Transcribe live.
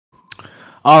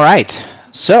All right,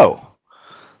 so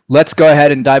let's go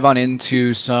ahead and dive on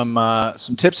into some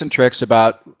tips and tricks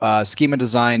about schema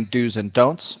design do's and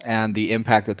don'ts and the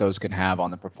impact that those can have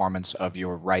on the performance of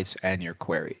your writes and your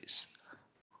queries.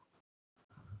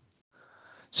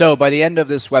 So by the end of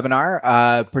this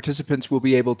webinar, participants will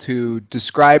be able to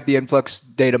describe the influx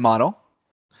data model.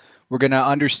 We're going to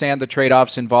understand the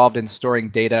trade-offs involved in storing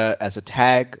data as a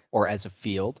tag or as a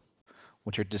field,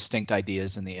 which are distinct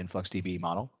ideas in the InfluxDB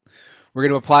model. We're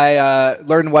going to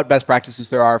learn what best practices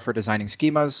there are for designing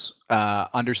schemas,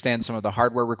 understand some of the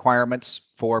hardware requirements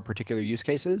for particular use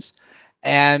cases,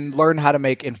 and learn how to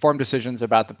make informed decisions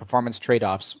about the performance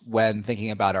trade-offs when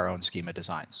thinking about our own schema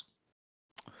designs.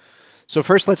 So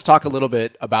first, let's talk a little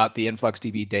bit about the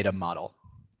InfluxDB data model.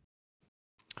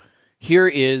 Here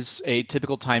is a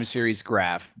typical time series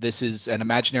graph. This is an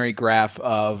imaginary graph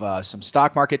of some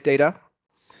stock market data,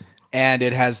 and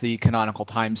it has the canonical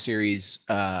time series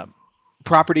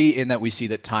property in that we see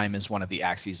that time is one of the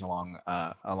axes along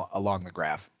the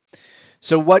graph.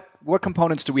 So what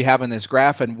components do we have in this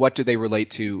graph, and what do they relate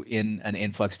to in an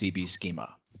InfluxDB schema?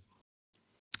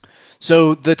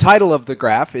 So the title of the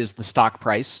graph is the stock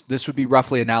price. This would be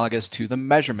roughly analogous to the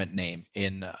measurement name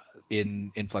in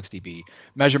InfluxDB.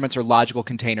 Measurements are logical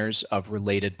containers of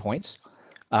related points,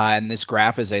 and this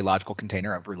graph is a logical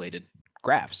container of related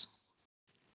graphs.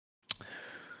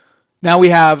 Now we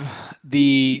have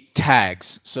the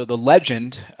tags. So the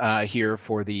legend here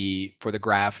for the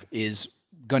graph is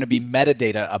going to be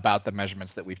metadata about the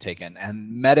measurements that we've taken,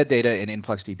 and metadata in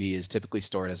InfluxDB is typically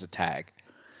stored as a tag.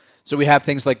 So we have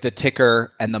things like the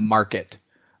ticker and the market,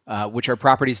 which are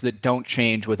properties that don't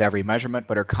change with every measurement,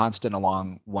 but are constant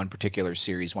along one particular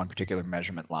series, one particular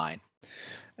measurement line.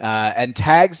 And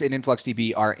tags in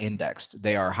InfluxDB are indexed.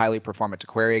 They are highly performant to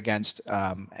query against,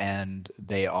 and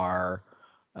they are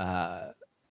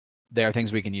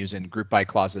things we can use in group by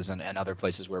clauses and other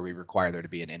places where we require there to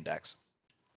be an index.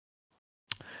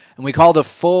 And we call the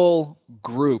full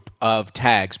group of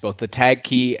tags, both the tag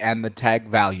key and the tag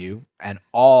value, and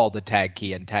all the tag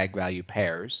key and tag value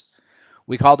pairs,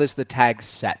 we call this the tag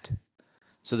set.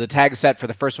 So the tag set for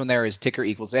the first one there is ticker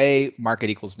equals A, market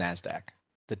equals NASDAQ.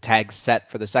 The tag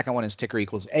set for the second one is ticker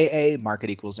equals AA,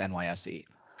 market equals NYSE.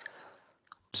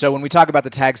 So when we talk about the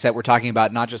tag set, we're talking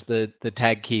about not just the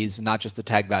tag keys, not just the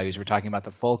tag values, we're talking about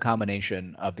the full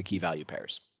combination of the key value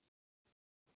pairs.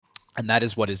 And that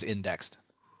is what is indexed.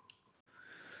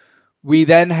 We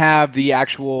then have the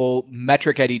actual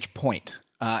metric at each point.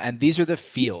 And these are the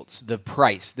fields, the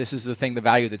price. This is the thing, the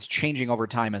value that's changing over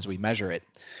time as we measure it.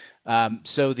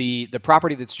 So the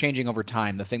property that's changing over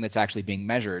time, the thing that's actually being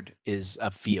measured, is a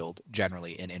field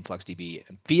generally in InfluxDB.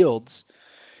 And fields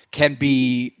can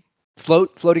be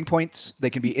floating points, they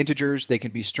can be integers, they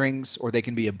can be strings, or they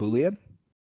can be a Boolean.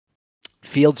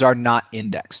 Fields are not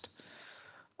indexed.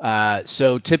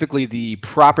 So typically the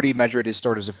property measured is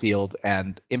stored as a field,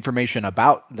 and information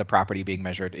about the property being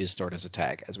measured is stored as a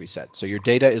tag, as we said. So your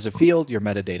data is a field, your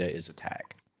metadata is a tag.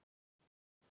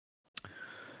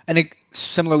 And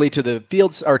similarly to the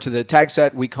fields or to the tag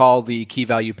set, we call the key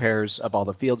value pairs of all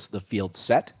the fields the field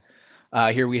set.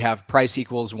 Here we have price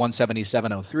equals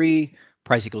 177.03,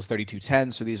 price equals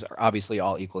 32.10. So these are obviously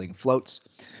all equaling floats.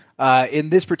 In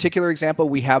this particular example,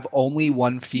 we have only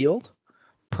one field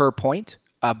per point.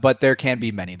 But there can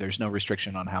be many. There's no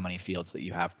restriction on how many fields that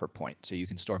you have per point, so you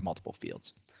can store multiple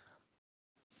fields.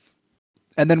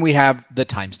 And then we have the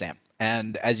timestamp.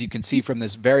 And as you can see from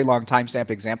this very long timestamp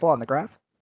example on the graph,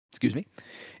 excuse me,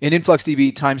 in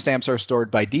InfluxDB, timestamps are stored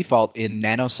by default in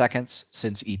nanoseconds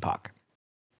since epoch.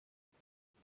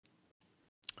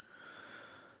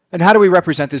 And how do we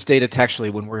represent this data textually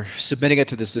when we're submitting it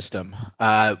to the system?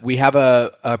 We have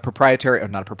a proprietary, or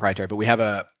not a proprietary, but we have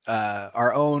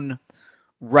our own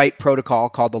write protocol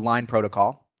called the line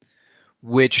protocol,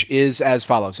 which is as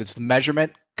follows. It's the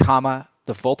measurement, comma,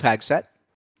 the full tag set,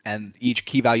 and each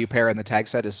key value pair in the tag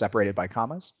set is separated by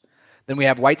commas. Then we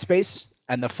have white space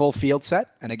and the full field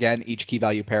set, and again, each key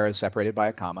value pair is separated by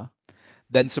a comma.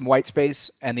 Then some white space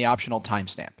and the optional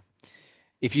timestamp.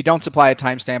 If you don't supply a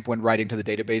timestamp when writing to the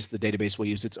database will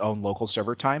use its own local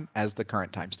server time as the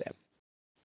current timestamp.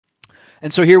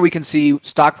 And so here we can see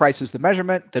stock price is the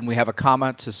measurement. Then we have a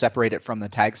comma to separate it from the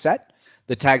tag set.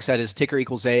 The tag set is ticker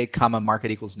equals A, comma,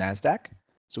 market equals NASDAQ.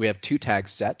 So we have two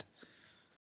tags set.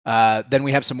 Then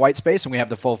we have some white space, and we have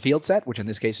the full field set, which in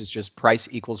this case is just price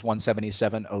equals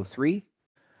 177.03.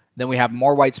 Then we have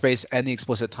more white space and the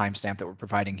explicit timestamp that we're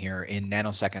providing here in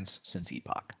nanoseconds since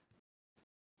epoch.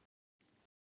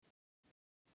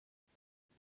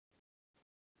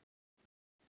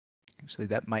 Actually,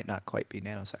 that might not quite be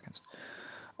nanoseconds.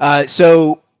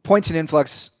 So points in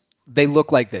Influx, they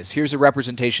look like this. Here's a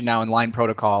representation now in line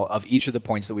protocol of each of the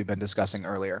points that we've been discussing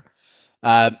earlier.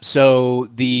 So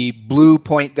the blue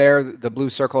point there, the blue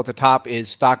circle at the top is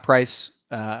stock price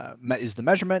is the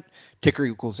measurement, ticker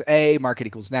equals A, market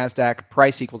equals NASDAQ,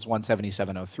 price equals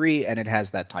 177.03, and it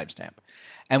has that timestamp.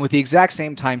 And with the exact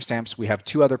same timestamps, we have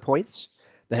two other points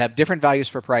that have different values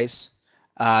for price,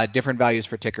 different values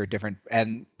for ticker,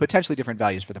 and potentially different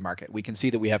values for the market. We can see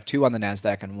that we have two on the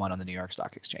NASDAQ and one on the New York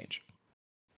Stock Exchange.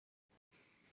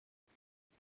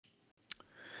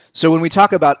 So when we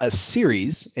talk about a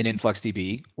series in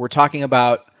InfluxDB, we're talking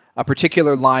about a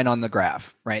particular line on the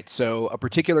graph, right? So a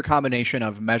particular combination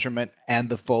of measurement and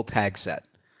the full tag set.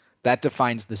 That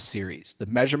defines the series. The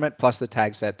measurement plus the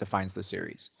tag set defines the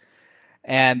series.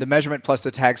 And the measurement plus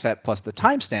the tag set plus the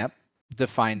timestamp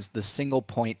defines the single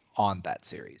point on that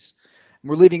series. And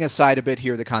we're leaving aside a bit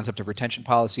here the concept of retention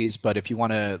policies, but if you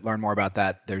want to learn more about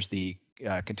that, there's the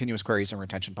continuous queries and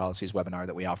retention policies webinar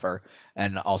that we offer,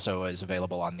 and also is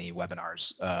available on the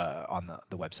webinars on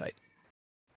the website.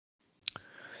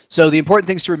 So the important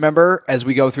things to remember as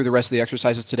we go through the rest of the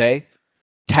exercises today: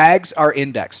 tags are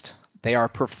indexed. They are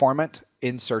performant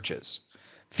in searches.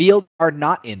 Fields are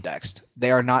not indexed. They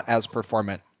are not as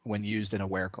performant when used in a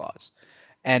where clause.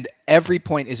 And every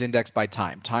point is indexed by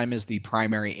time. Time is the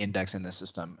primary index in the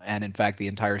system. And in fact, the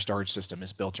entire storage system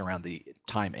is built around the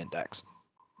time index.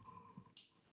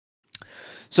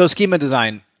 So schema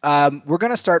design, we're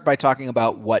going to start by talking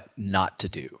about what not to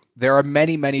do. There are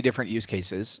many, many different use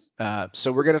cases.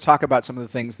 So we're going to talk about some of the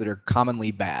things that are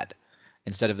commonly bad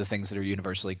instead of the things that are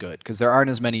universally good, because there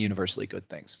aren't as many universally good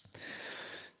things.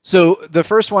 So the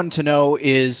first one to know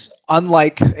is,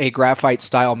 unlike a graphite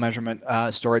style measurement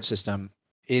storage system,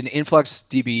 in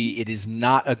InfluxDB, it is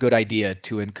not a good idea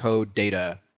to encode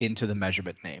data into the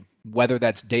measurement name, whether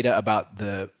that's data about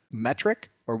the metric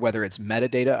or whether it's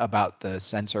metadata about the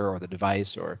sensor or the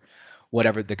device or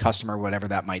whatever the customer, whatever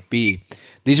that might be.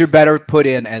 These are better put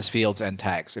in as fields and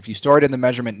tags. If you store it in the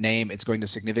measurement name, it's going to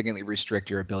significantly restrict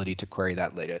your ability to query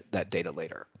that data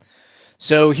later.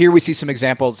 So here we see some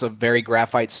examples of very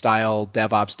graphite style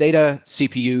DevOps data: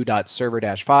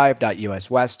 cpu.server-5.us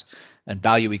west, and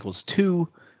value equals 2,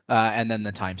 and then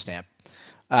the timestamp.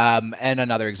 And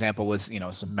another example was,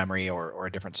 some memory or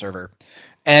a different server.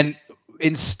 And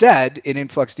instead, in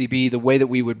InfluxDB, the way that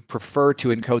we would prefer to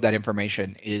encode that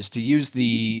information is to use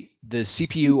the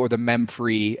CPU or the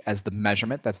mem-free as the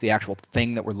measurement. That's the actual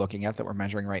thing that we're looking at, that we're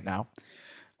measuring right now.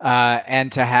 And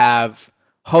to have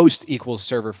host equals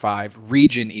server 5,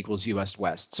 region equals US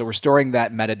West. So we're storing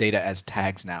that metadata as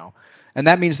tags now. And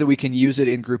that means that we can use it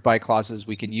in group by clauses.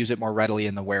 We can use it more readily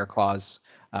in the where clause.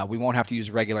 We won't have to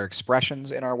use regular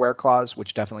expressions in our where clause,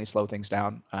 which definitely slow things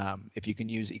down. If you can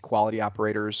use equality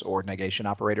operators or negation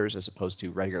operators as opposed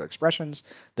to regular expressions,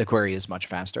 the query is much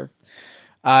faster.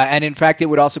 And in fact, it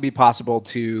would also be possible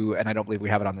to, and I don't believe we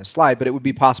have it on this slide, but it would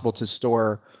be possible to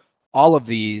store all of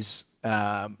these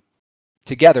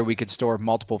together. We could store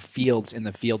multiple fields in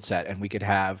the field set, and we could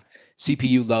have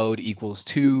CPU load equals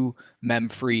 2,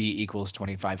 mem-free equals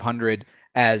 2500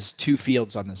 as two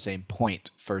fields on the same point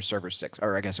for server 6,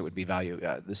 or I guess it would be value,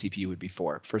 the CPU would be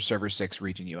 4 for server 6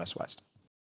 region US West.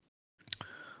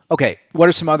 Okay, what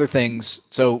are some other things?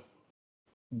 So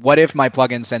what if my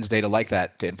plugin sends data like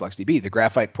that to InfluxDB? The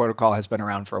graphite protocol has been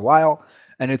around for a while,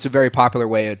 and it's a very popular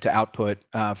way to output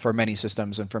for many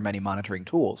systems and for many monitoring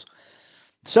tools.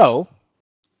 So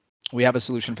we have a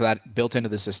solution for that built into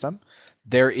the system.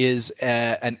 There is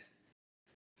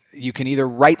you can either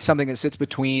write something that sits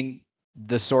between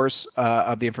the source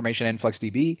of the information in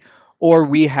InfluxDB, or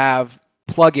we have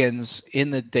plugins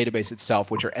in the database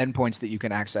itself, which are endpoints that you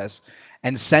can access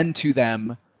and send to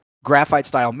them graphite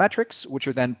style metrics, which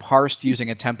are then parsed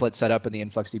using a template set up in the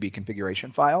InfluxDB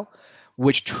configuration file,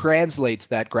 which translates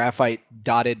that graphite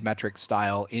dotted metric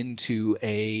style into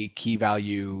a key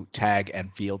value tag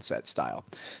and field set style.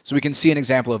 So we can see an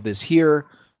example of this here,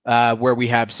 where we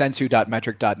have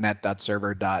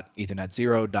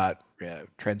sensu.metric.net.server.ethernet0.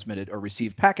 Transmitted or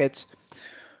received packets.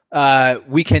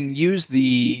 We can use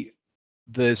the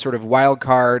sort of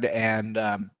wildcard and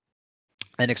an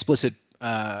explicit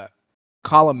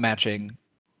column matching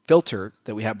filter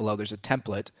that we have below. There's a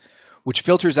template which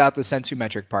filters out the sensu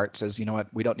metric part, says, you know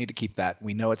what, we don't need to keep that.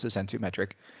 We know it's a sensu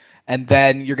metric. And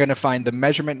then you're going to find the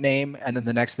measurement name, and then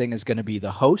the next thing is going to be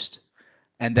the host,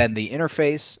 and then the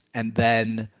interface, and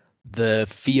then the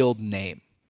field name.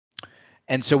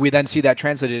 And so we then see that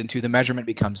translated into the measurement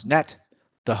becomes net,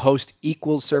 the host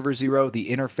equals server 0, the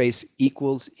interface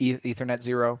equals Ethernet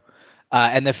 0,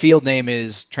 and the field name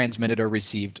is transmitted or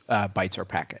received bytes or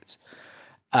packets.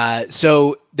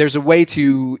 So there's a way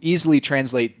to easily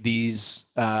translate these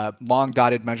long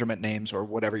dotted measurement names, or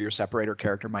whatever your separator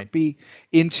character might be,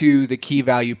 into the key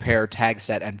value pair tag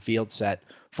set and field set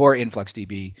for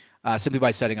InfluxDB, simply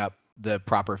by setting up the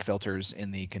proper filters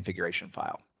in the configuration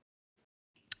file.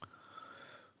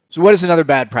 So what is another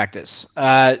bad practice?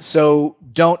 So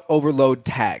don't overload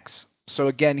tags. So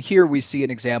again, here we see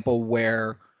an example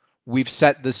where we've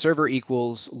set the server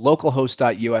equals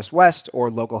localhost.us west or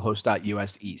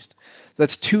localhost.us east. So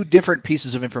that's two different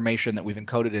pieces of information that we've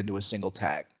encoded into a single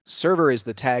tag. Server is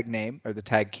the tag name, or the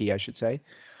tag key, I should say.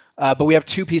 But we have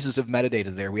two pieces of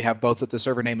metadata there. We have both that the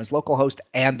server name is localhost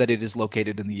and that it is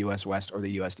located in the US West or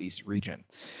the US East region.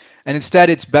 And instead,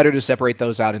 it's better to separate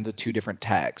those out into two different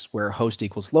tags, where host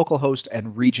equals localhost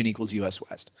and region equals US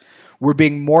West. We're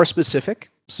being more specific,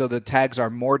 so the tags are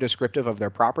more descriptive of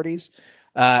their properties,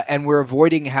 and we're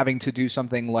avoiding having to do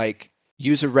something like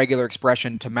use a regular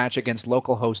expression to match against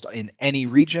localhost in any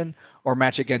region or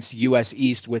match against US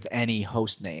East with any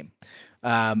host name.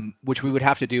 Which we would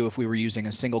have to do if we were using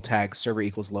a single tag server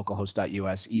equals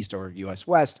localhost.us east or US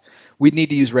west. We'd need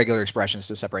to use regular expressions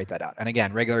to separate that out. And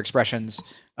again, regular expressions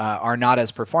are not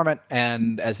as performant.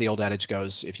 And as the old adage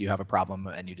goes, if you have a problem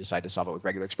and you decide to solve it with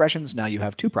regular expressions, now you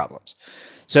have two problems.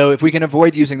 So if we can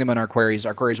avoid using them in our queries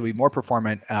will be more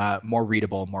performant, more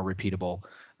readable, more repeatable,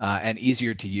 and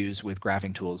easier to use with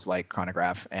graphing tools like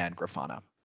Chronograph and Grafana.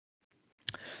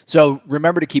 So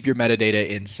remember to keep your metadata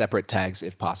in separate tags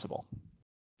if possible.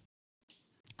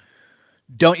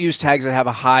 Don't use tags that have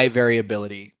a high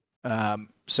variability.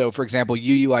 So for example,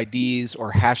 UUIDs or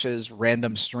hashes,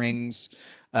 random strings,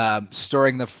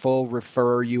 storing the full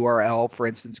refer URL, for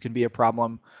instance, can be a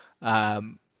problem.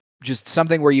 Just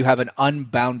something where you have an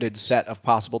unbounded set of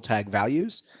possible tag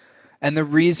values. And the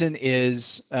reason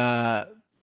is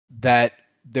that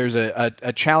there's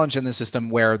a challenge in the system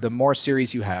where the more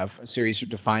series you have, a series are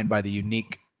defined by the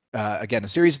unique, again, a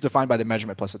series is defined by the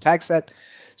measurement plus a tag set.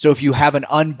 So if you have an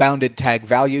unbounded tag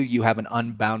value, you have an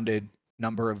unbounded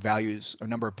number of values or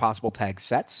number of possible tag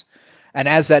sets. And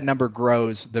as that number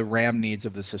grows, the RAM needs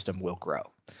of the system will grow.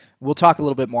 We'll talk a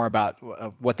little bit more about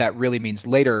what that really means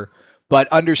later, but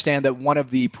understand that one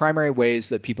of the primary ways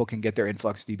that people can get their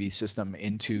InfluxDB system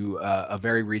into a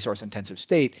very resource-intensive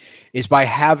state is by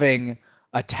having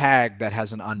a tag that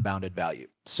has an unbounded value.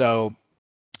 So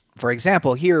for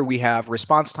example, here we have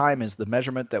response time is the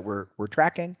measurement that we're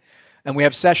tracking. And we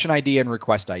have session ID and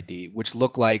request ID, which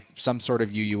look like some sort of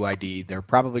UUID. They're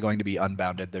probably going to be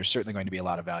unbounded. There's certainly going to be a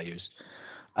lot of values.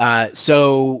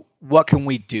 So what can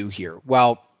we do here?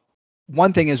 Well,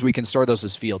 one thing is we can store those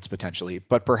as fields potentially,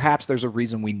 but perhaps there's a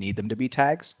reason we need them to be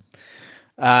tags.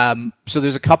 So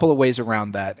there's a couple of ways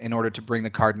around that in order to bring the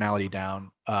cardinality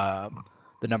down,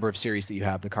 the number of series that you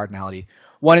have, the cardinality.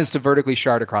 One is to vertically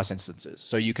shard across instances.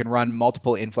 So you can run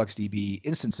multiple InfluxDB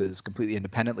instances completely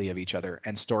independently of each other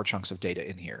and store chunks of data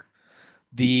in here.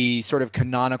 The sort of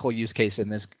canonical use case in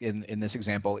this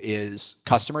example is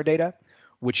customer data,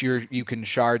 which you can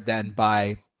shard then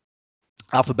by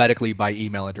alphabetically by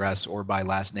email address or by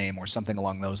last name or something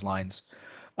along those lines.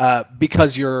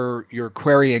 Because your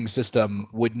querying system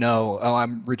would know, oh,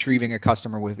 I'm retrieving a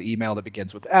customer with email that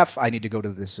begins with F. I need to go to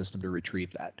this system to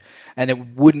retrieve that. And it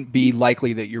wouldn't be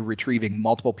likely that you're retrieving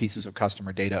multiple pieces of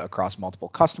customer data across multiple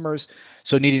customers.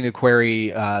 So needing to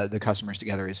query the customers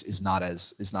together is not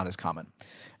as common.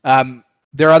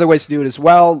 There are other ways to do it as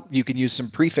well. You can use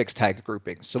some prefix tag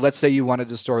groupings. So let's say you wanted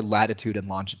to store latitude and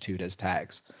longitude as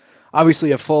tags.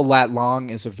 Obviously, a full lat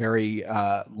long is a very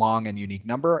long and unique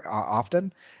number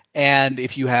often. And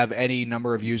if you have any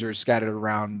number of users scattered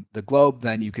around the globe,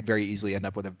 then you could very easily end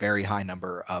up with a very high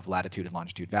number of latitude and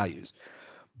longitude values.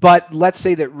 But let's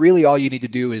say that really all you need to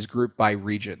do is group by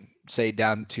region, say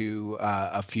down to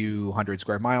a few hundred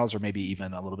square miles or maybe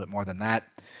even a little bit more than that.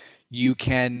 You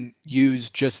can use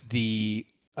just the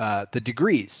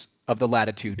degrees of the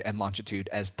latitude and longitude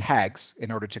as tags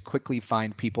in order to quickly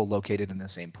find people located in the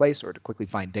same place or to quickly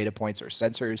find data points or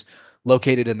sensors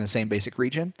located in the same basic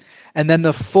region. And then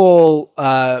the full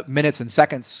minutes and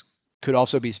seconds could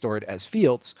also be stored as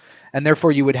fields. And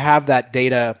therefore, you would have that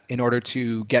data in order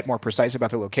to get more precise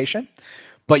about the location.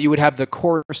 But you would have the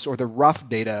coarse or the rough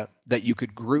data that you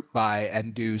could group by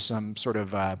and do some sort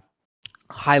of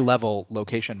high-level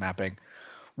location mapping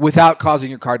without causing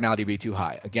your cardinality to be too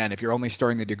high. Again, if you're only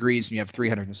storing the degrees and you have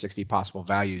 360 possible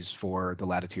values for the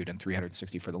latitude and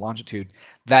 360 for the longitude,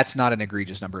 that's not an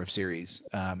egregious number of series.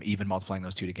 Even multiplying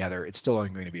those two together, it's still only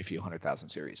going to be a few 100,000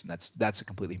 series, and that's a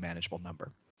completely manageable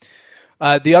number.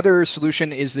 The other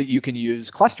solution is that you can use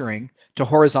clustering to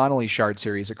horizontally shard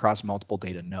series across multiple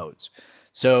data nodes.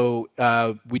 So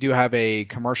we do have a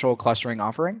commercial clustering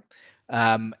offering,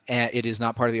 and it is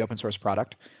not part of the open source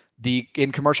product.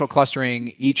 In commercial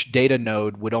clustering, each data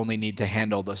node would only need to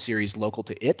handle the series local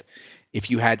to it. If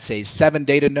you had, say, 7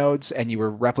 data nodes and you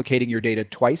were replicating your data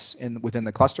twice within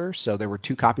the cluster, so there were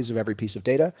 2 copies of every piece of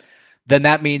data, then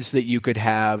that means that you could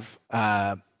have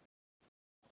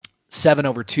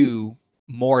 7/2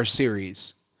 more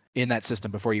series in that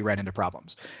system before you ran into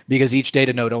problems, because each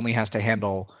data node only has to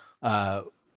handle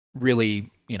really,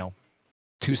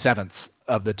 2/7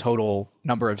 of the total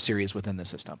number of series within the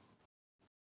system.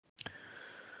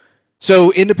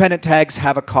 So independent tags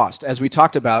have a cost. As we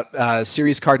talked about,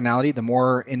 series cardinality, the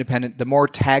more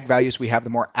tag values we have, the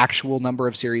more actual number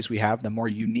of series we have, the more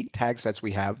unique tag sets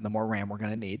we have, the more RAM we're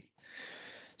going to need.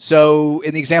 So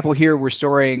in the example here, we're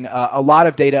storing a lot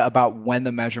of data about when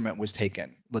the measurement was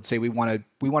taken. Let's say we want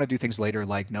to do things later,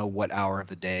 like know what hour of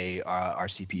the day our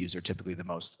CPUs are typically the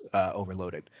most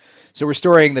overloaded. So we're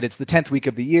storing that it's the 10th week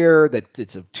of the year, that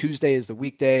it's a Tuesday is the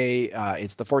weekday,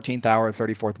 it's the 14th hour,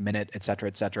 34th minute, et cetera,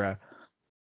 et cetera.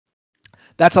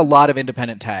 That's a lot of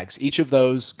independent tags. Each of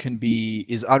those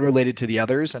is unrelated to the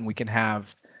others, and we can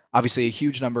have obviously a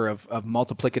huge number of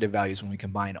multiplicative values when we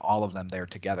combine all of them there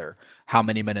together. How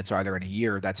many minutes are there in a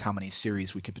year? That's how many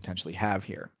series we could potentially have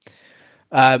here.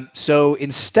 So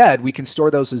instead, we can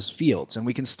store those as fields, and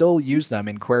we can still use them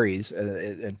in queries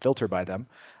and filter by them.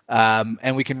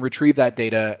 And we can retrieve that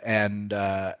data and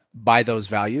by those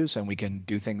values, and we can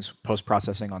do things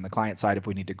post-processing on the client side if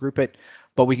we need to group it.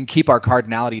 But we can keep our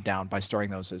cardinality down by storing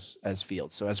those as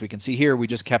fields. So as we can see here, we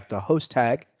just kept the host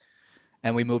tag,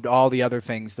 and we moved all the other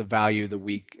things, the value, the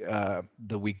week,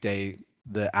 the weekday,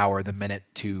 the hour, the minute,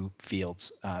 to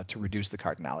fields to reduce the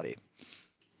cardinality.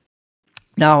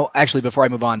 Now, actually, before I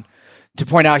move on, to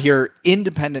point out here,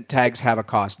 independent tags have a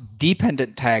cost.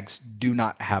 Dependent tags do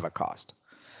not have a cost.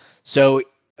 So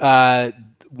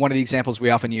one of the examples we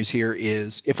often use here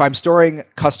is if I'm storing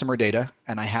customer data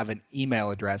and I have an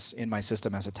email address in my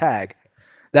system as a tag,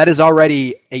 that is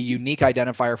already a unique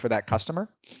identifier for that customer.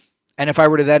 And if I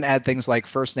were to then add things like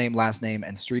first name, last name,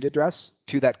 and street address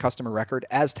to that customer record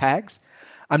as tags,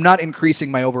 I'm not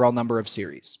increasing my overall number of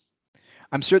series.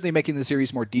 I'm certainly making the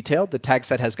series more detailed. The tag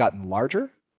set has gotten larger,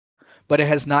 but it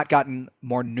has not gotten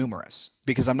more numerous,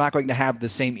 because I'm not going to have the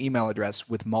same email address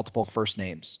with multiple first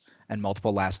names and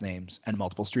multiple last names and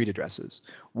multiple street addresses.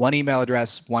 One email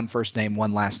address, one first name,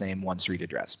 one last name, one street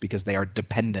address, because they are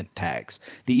dependent tags.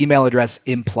 The email address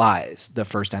implies the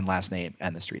first and last name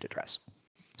and the street address.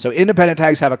 So independent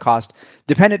tags have a cost.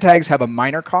 Dependent tags have a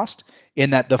minor cost in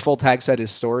that the full tag set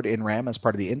is stored in RAM as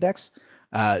part of the index.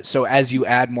 So as you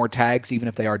add more tags, even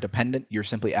if they are dependent, you're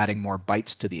simply adding more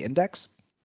bytes to the index.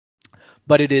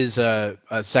 But it is a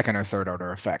second or third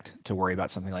order effect to worry about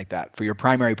something like that. For your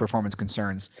primary performance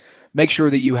concerns, make sure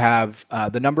that you have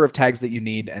the number of tags that you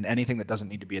need, and anything that doesn't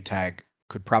need to be a tag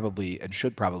could probably and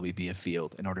should probably be a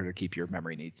field in order to keep your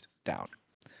memory needs down.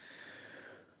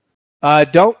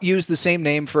 Don't use the same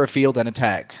name for a field and a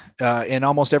tag. In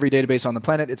almost every database on the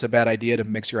planet, it's a bad idea to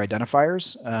mix your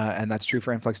identifiers, and that's true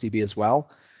for InfluxDB as well.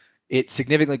 It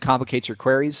significantly complicates your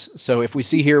queries. So if we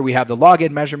see here, we have the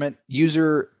login measurement,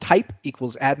 user type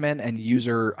equals admin, and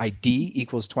user ID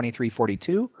equals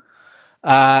 2342.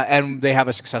 And they have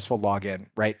a successful login,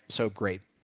 right? So great.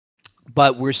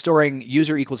 But we're storing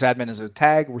user equals admin as a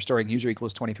tag. We're storing user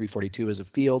equals 2342 as a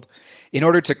field. In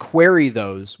order to query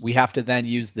those, we have to then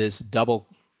use this double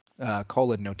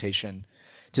colon notation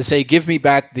to say, give me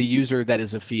back the user that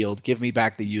is a field, give me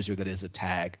back the user that is a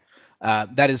tag.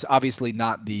 That is obviously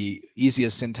not the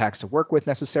easiest syntax to work with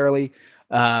necessarily.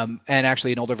 And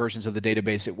actually, in older versions of the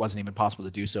database, it wasn't even possible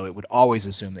to do so. It would always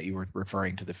assume that you were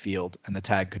referring to the field, and the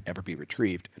tag could never be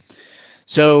retrieved.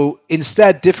 So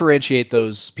instead, differentiate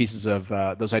those pieces of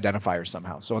those identifiers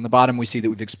somehow. So on the bottom, we see that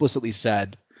we've explicitly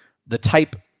said the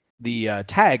type, the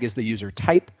tag is the user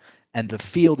type, and the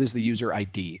field is the user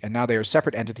ID. And now they are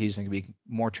separate entities and can be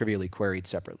more trivially queried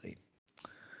separately.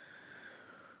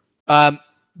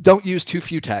 Don't use too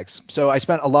few tags. So I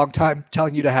spent a long time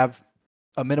telling you to have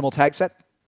a minimal tag set,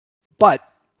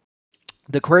 but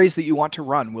the queries that you want to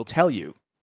run will tell you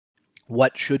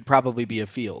what should probably be a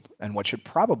field and what should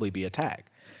probably be a tag.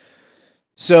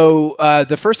 So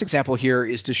the first example here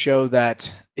is to show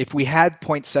that if we had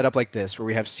points set up like this, where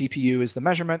we have CPU as the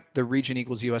measurement, the region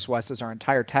equals US West as our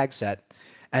entire tag set,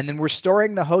 and then we're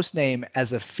storing the host name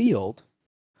as a field,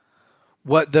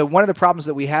 one of the problems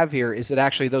that we have here is that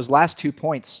actually those last 2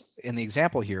 points in the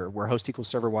example here, where host equals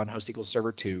server 1, host equals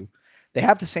server 2, they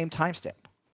have the same timestamp.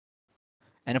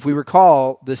 And if we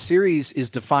recall, the series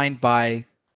is defined by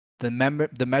the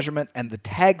measurement and the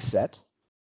tag set,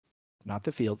 not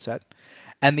the field set.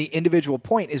 and the individual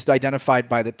point is identified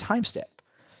by the timestamp.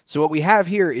 So what we have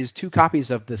here is 2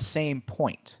 copies of the same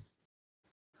point.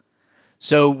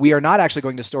 So we are not actually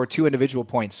going to store 2 individual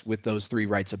points with those 3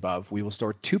 writes above. We will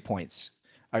store 2 points,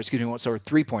 or excuse me, we'll store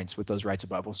 3 points with those writes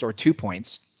above. We'll store 2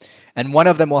 points, and one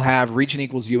of them will have region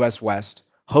equals US West,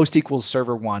 host equals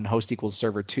server 1, host equals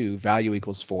server 2, value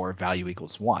equals 4, value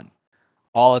equals 1,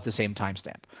 all at the same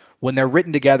timestamp. When they're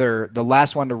written together, the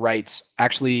last one to writes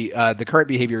actually, the current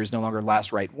behavior is no longer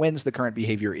last write wins. The current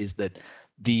behavior is that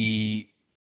the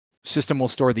system will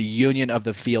store the union of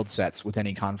the field sets with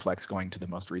any conflicts going to the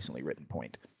most recently written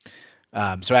point.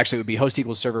 So actually it would be host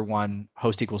equals server 1,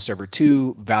 host equals server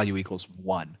 2, value equals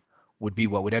 1 would be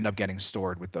what would end up getting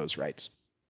stored with those writes.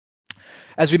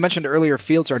 As we mentioned earlier,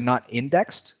 fields are not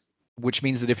indexed, which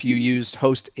means that if you used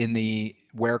host in the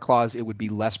where clause, it would be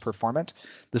less performant.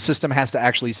 The system has to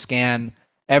actually scan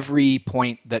every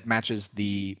point that matches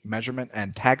the measurement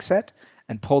and tag set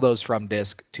and pull those from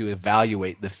disk to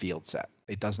evaluate the field set.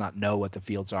 It does not know what the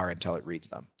fields are until it reads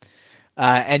them.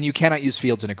 And you cannot use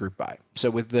fields in a group by. So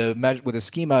with a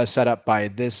schema set up by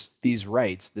these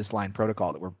writes, this line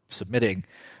protocol that we're submitting,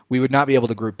 we would not be able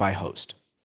to group by host.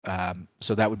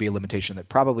 So that would be a limitation that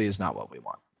probably is not what we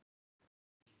want.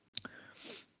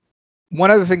 One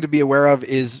other thing to be aware of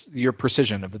is your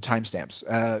precision of the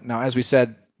timestamps. Now, as we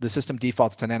said, the system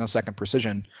defaults to nanosecond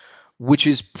precision, which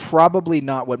is probably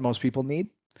not what most people need.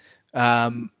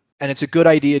 And it's a good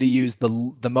idea to use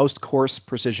the most coarse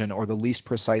precision or the least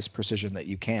precise precision that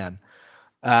you can.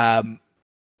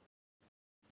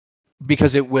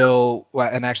 Because it will,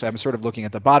 and actually I'm sort of looking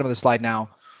at the bottom of the slide now,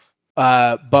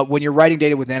 but when you're writing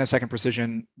data with nanosecond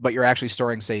precision, but you're actually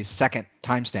storing, say, second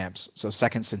timestamps, so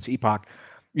seconds since epoch,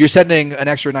 you're sending an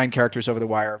extra 9 characters over the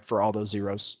wire for all those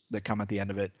zeros that come at the end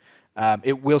of it.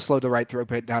 It will slow the write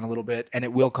throughput down a little bit, and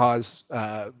it will cause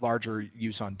larger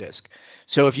use on disk.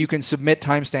 So if you can submit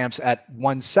timestamps at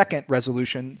 1 second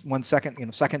resolution, 1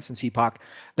 second, second since epoch,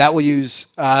 that will use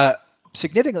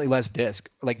significantly less disk,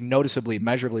 like noticeably,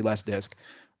 measurably less disk.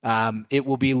 It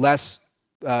will be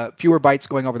fewer bytes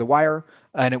going over the wire,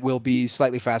 and it will be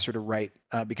slightly faster to write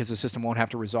because the system won't have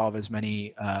to resolve as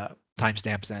many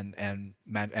timestamps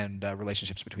and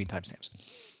relationships between timestamps.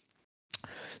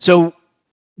 So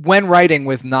when writing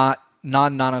with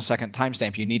non-nanosecond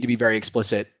timestamp, you need to be very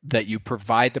explicit that you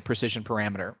provide the precision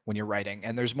parameter when you're writing.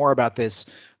 And there's more about this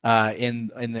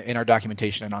in our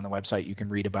documentation and on the website. You can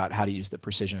read about how to use the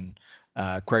precision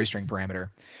query string parameter.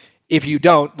 If you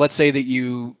don't, let's say that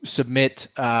you submit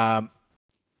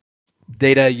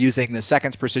data using the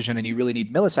seconds precision and you really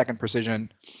need millisecond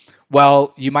precision,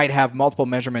 well, you might have multiple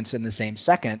measurements in the same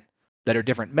second that are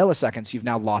different milliseconds. You've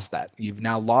now lost that. You've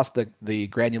now lost the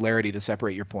granularity to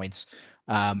separate your points,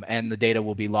 and the data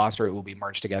will be lost or it will be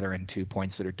merged together into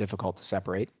points that are difficult to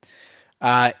separate.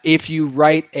 If you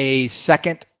write a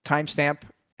second timestamp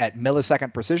at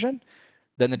millisecond precision,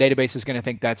 then the database is going to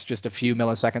think that's just a few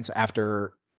milliseconds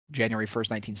after January 1st,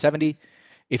 1970.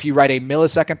 If you write a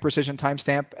millisecond precision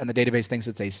timestamp and the database thinks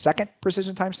it's a second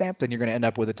precision timestamp, then you're going to end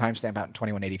up with a timestamp out in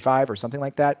 2185 or something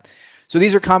like that. So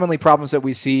these are commonly problems that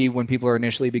we see when people are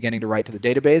initially beginning to write to the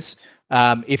database.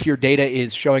 If your data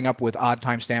is showing up with odd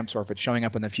timestamps or if it's showing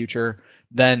up in the future,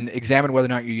 then examine whether or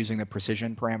not you're using the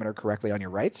precision parameter correctly on your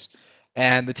writes.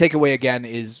 And the takeaway again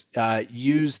is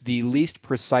use the least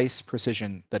precise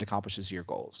precision that accomplishes your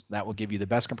goals. That will give you the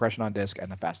best compression on disk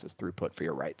and the fastest throughput for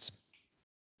your writes.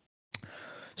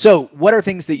 So what are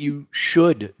things that you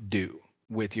should do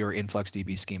with your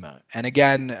InfluxDB schema? And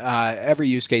again, every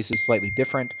use case is slightly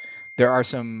different. There are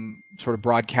some sort of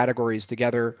broad categories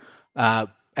together.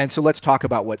 And so let's talk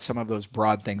about what some of those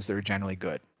broad things that are generally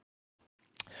good.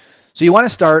 So you want to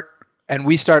start, and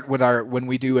we start with when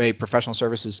we do a professional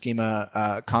services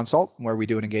schema consult, where we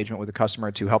do an engagement with a customer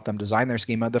to help them design their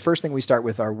schema. The first thing we start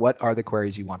with are what are the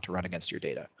queries you want to run against your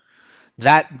data?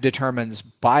 That determines,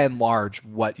 by and large,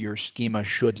 what your schema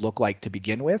should look like to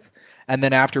begin with. And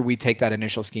then after we take that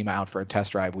initial schema out for a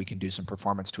test drive, we can do some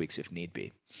performance tweaks if need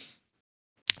be.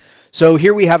 So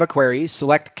here we have a query,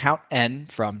 select count n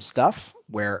from stuff,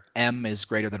 where m is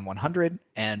greater than 100,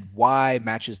 and y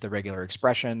matches the regular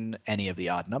expression, any of the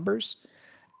odd numbers,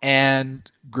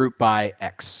 and group by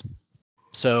x.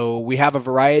 So we have a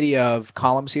variety of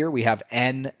columns here. We have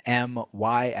n, m,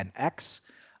 y, and x.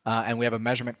 And we have a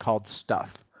measurement called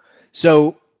stuff.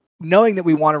 So knowing that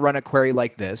we want to run a query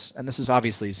like this, and this is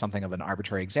obviously something of an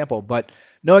arbitrary example, but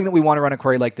knowing that we want to run a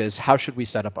query like this, how should we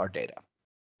set up our data?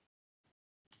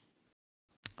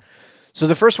 So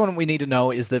the first one we need to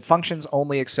know is that functions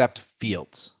only accept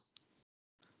fields.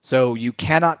 So you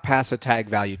cannot pass a tag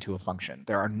value to a function.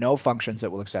 There are no functions that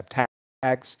will accept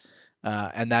tags.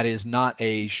 and that is not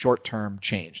a short-term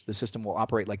change. The system will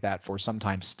operate like that for some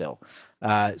time still.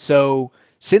 So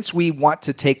since we want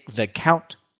to take the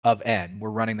count of n, we're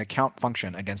running the count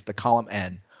function against the column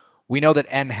n, we know that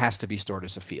n has to be stored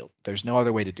as a field. There's no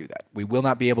other way to do that. We will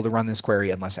not be able to run this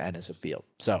query unless n is a field.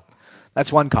 So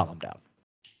that's one column down.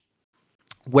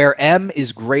 Where m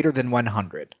is greater than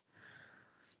 100.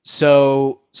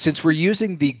 So since we're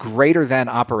using the greater than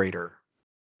operator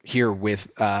here with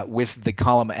the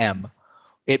column m,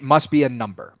 it must be a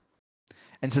number.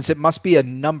 And since it must be a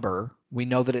number, we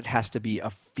know that it has to be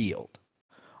a field.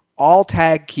 All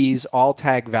tag keys, all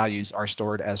tag values are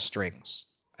stored as strings,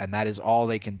 and that is all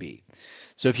they can be.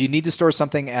 So if you need to store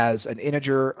something as an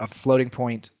integer, a floating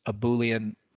point, a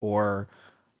Boolean, or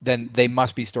then they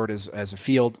must be stored as a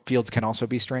field. Fields can also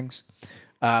be strings.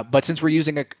 But since we're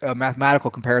using a mathematical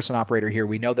comparison operator here,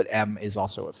 we know that m is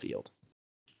also a field.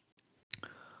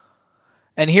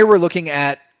 And here we're looking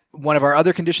at one of our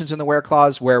other conditions in the where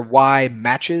clause where y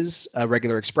matches a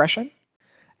regular expression.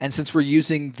 And since we're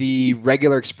using the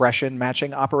regular expression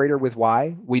matching operator with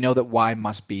y, we know that y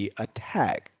must be a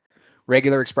tag.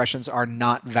 Regular expressions are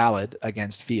not valid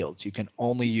against fields. You can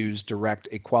only use direct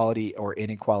equality or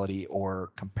inequality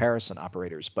or comparison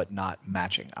operators, but not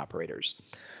matching operators.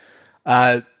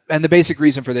 And the basic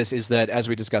reason for this is that, as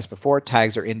we discussed before,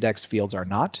 tags are indexed, fields are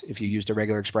not. If you used a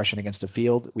regular expression against a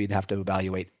field, we'd have to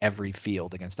evaluate every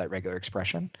field against that regular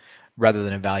expression, rather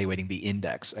than evaluating the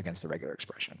index against the regular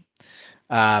expression.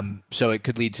 So it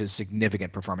could lead to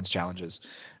significant performance challenges.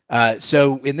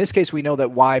 So in this case, we know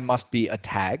that y must be a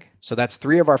tag. So that's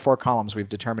 3 of our 4 columns. We've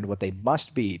determined what they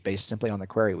must be based simply on the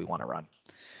query we want to run.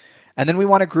 And then we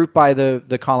want to group by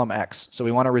the column x. So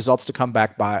we want our results to come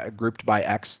back grouped by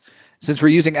x. Since we're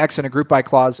using x in a group by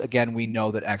clause, again, we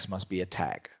know that x must be a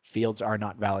tag. Fields are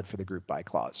not valid for the group by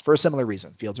clause. For a similar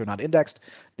reason, fields are not indexed.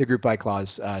 The group by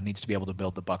clause needs to be able to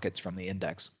build the buckets from the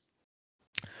index.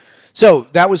 So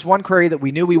that was one query that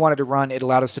we knew we wanted to run. It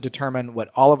allowed us to determine what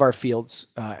all of our fields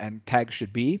and tags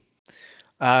should be.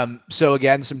 So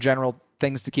again, some general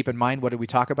things to keep in mind. What did we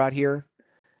talk about here?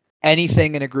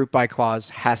 Anything in a group by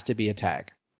clause has to be a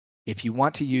tag. If you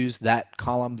want to use that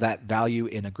column, that value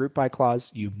in a group by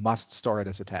clause, you must store it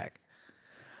as a tag.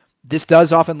 This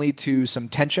does often lead to some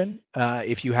tension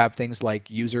if you have things like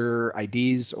user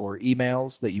IDs or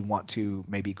emails that you want to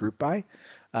maybe group by,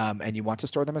 and you want to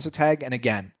store them as a tag. And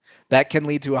again, that can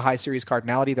lead to a high series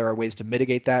cardinality. There are ways to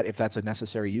mitigate that if that's a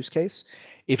necessary use case.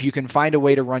 If you can find a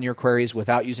way to run your queries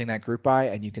without using that group by,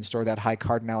 and you can store that high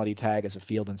cardinality tag as a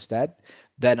field instead,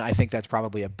 then I think that's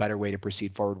probably a better way to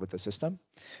proceed forward with the system.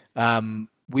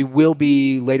 We will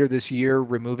be later this year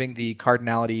removing the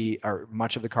cardinality, or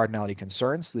much of the cardinality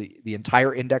concerns. The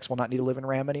entire index will not need to live in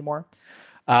RAM anymore,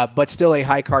 but still a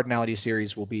high cardinality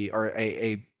series will be, or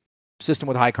a system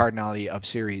with high cardinality of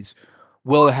series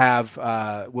will have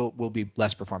will be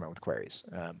less performant with queries.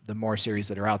 The more series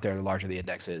that are out there, the larger the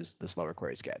index is, the slower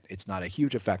queries get. It's not a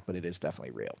huge effect, but it is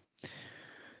definitely real.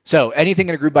 So anything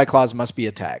in a group by clause must be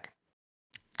a tag.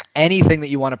 Anything that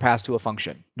you want to pass to a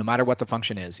function, no matter what the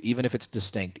function is, even if it's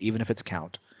distinct, even if it's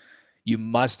count, you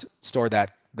must store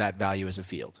that value as a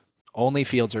field. Only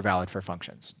fields are valid for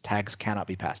functions. Tags cannot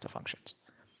be passed to functions.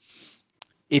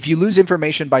 If you lose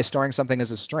information by storing something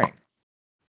as a string,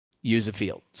 use a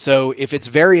field. So if it's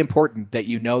very important that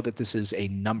you know that this is a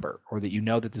number, or that you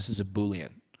know that this is a Boolean,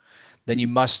 then you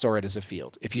must store it as a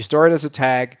field. If you store it as a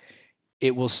tag,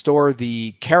 it will store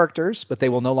the characters, but they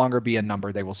will no longer be a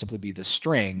number. They will simply be the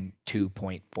string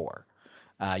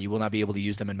 2.4. You will not be able to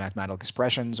use them in mathematical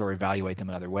expressions or evaluate them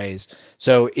in other ways.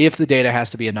 So if the data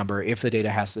has to be a number, if the data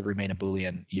has to remain a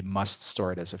Boolean, you must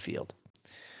store it as a field.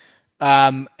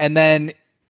 And then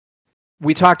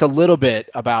we talked a little bit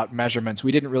about measurements.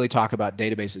 We didn't really talk about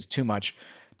databases too much.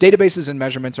 Databases and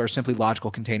measurements are simply logical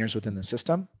containers within the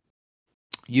system.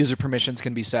 User permissions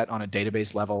can be set on a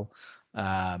database level,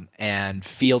 and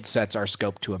field sets are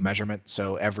scoped to a measurement.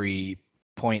 So every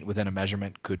point within a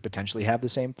measurement could potentially have the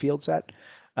same field set.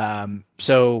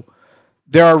 So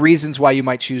there are reasons why you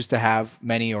might choose to have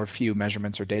many or few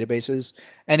measurements or databases.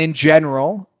 And in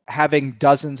general, having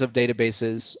dozens of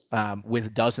databases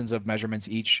with dozens of measurements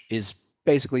each is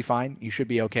basically fine. You should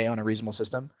be okay on a reasonable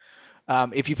system.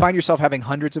 If you find yourself having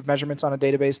hundreds of measurements on a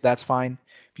database, that's fine.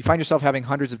 If you find yourself having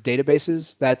hundreds of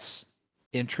databases, that's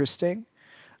interesting.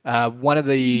 One of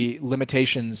the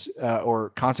limitations or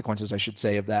consequences, I should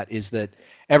say, of that is that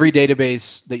every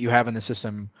database that you have in the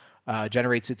system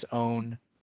generates its own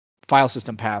file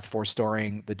system path for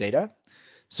storing the data.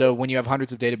 So when you have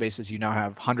hundreds of databases, you now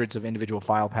have hundreds of individual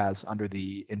file paths under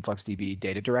the InfluxDB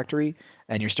data directory,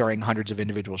 and you're storing hundreds of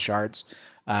individual shards.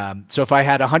 So if I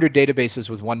had 100 databases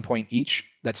with 1 point each,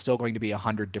 that's still going to be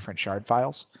 100 different shard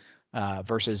files,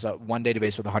 versus one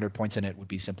database with 100 points in it would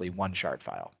be simply one shard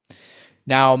file.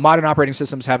 Now, modern operating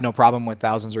systems have no problem with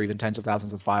thousands or even tens of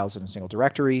thousands of files in a single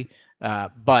directory.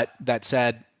 But that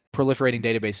said, proliferating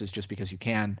databases just because you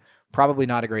can, probably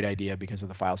not a great idea because of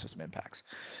the file system impacts.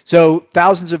 So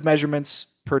thousands of measurements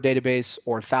per database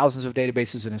or thousands of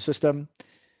databases in a system,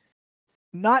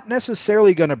 not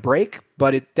necessarily going to break,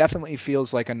 but it definitely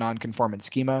feels like a non-conformant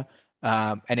schema.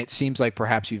 And it seems like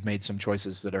perhaps you've made some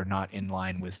choices that are not in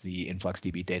line with the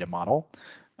InfluxDB data model.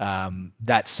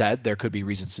 That said, there could be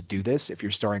reasons to do this. If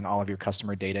you're storing all of your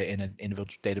customer data in an individual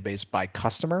database by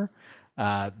customer,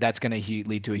 that's going to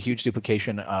lead to a huge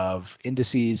duplication of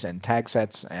indices and tag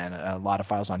sets and a lot of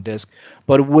files on disk,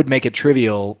 but it would make it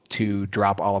trivial to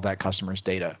drop all of that customer's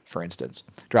data, for instance.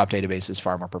 Drop database is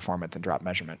far more performant than drop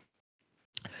measurement.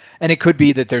 And it could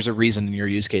be that there's a reason in your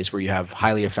use case where you have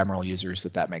highly ephemeral users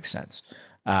that makes sense.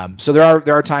 So there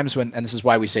are times when, and this is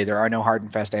why we say there are no hard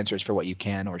and fast answers for what you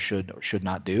can or should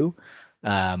not do.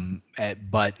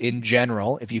 But in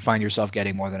general, if you find yourself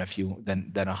getting more than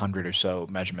 100 or so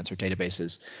measurements or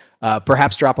databases,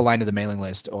 perhaps drop a line to the mailing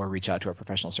list or reach out to our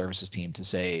professional services team to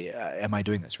say, am I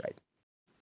doing this right?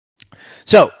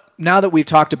 So now that we've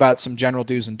talked about some general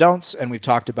do's and don'ts, and we've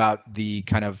talked about the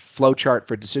kind of flow chart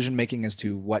for decision making as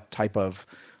to what type of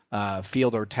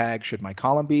field or tag should my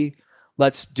column be,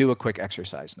 let's do a quick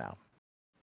exercise now.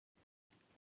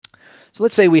 So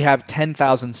let's say we have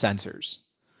 10,000 sensors,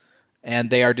 and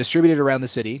they are distributed around the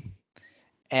city,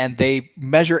 and they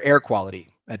measure air quality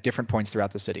at different points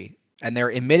throughout the city, and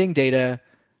they're emitting data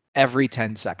every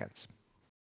 10 seconds.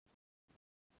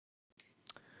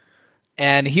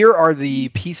 And here are the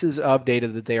pieces of data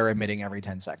that they are emitting every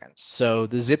 10 seconds. So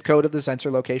the zip code of the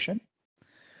sensor location,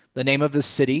 the name of the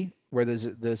city where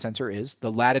the sensor is,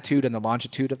 the latitude and the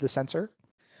longitude of the sensor,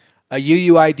 a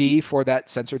UUID for that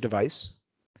sensor device,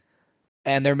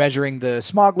 and they're measuring the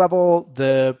smog level,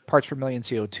 the parts per million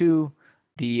CO2,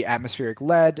 the atmospheric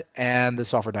lead, and the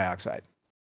sulfur dioxide.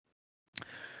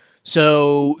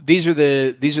 So these are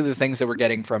the things that we're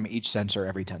getting from each sensor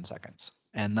every 10 seconds.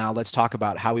 And now let's talk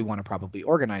about how we want to probably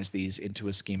organize these into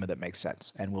a schema that makes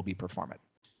sense and will be performant.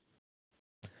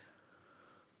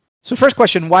 So first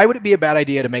question, why would it be a bad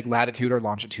idea to make latitude or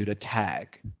longitude a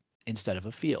tag instead of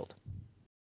a field?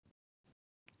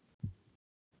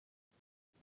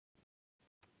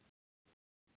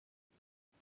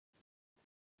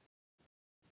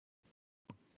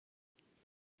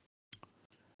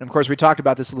 And of course, we talked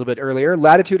about this a little bit earlier.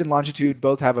 Latitude and longitude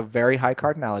both have a very high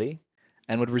cardinality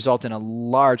and would result in a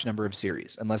large number of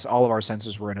series, unless all of our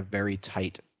sensors were in a very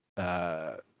tight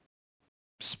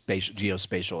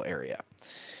geospatial area.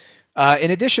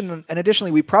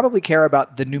 Additionally, we probably care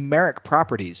about the numeric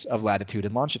properties of latitude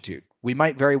and longitude. We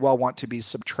might very well want to be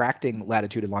subtracting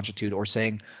latitude and longitude or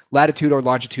saying latitude or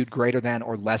longitude greater than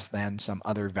or less than some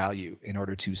other value in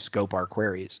order to scope our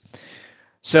queries.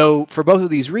 So for both of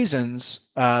these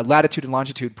reasons, latitude and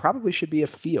longitude probably should be a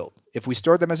field. If we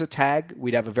stored them as a tag,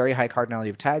 we'd have a very high cardinality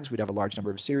of tags. We'd have a large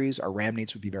number of series. Our RAM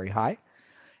needs would be very high.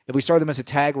 If we store them as a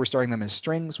tag, we're storing them as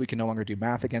strings. We can no longer do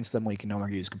math against them. We can no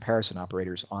longer use comparison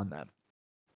operators on them.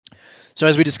 So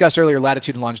as we discussed earlier,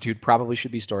 latitude and longitude probably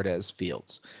should be stored as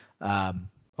fields.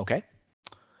 Okay.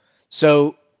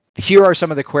 So here are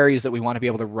some of the queries that we want to be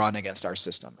able to run against our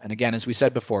system. And again, as we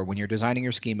said before, when you're designing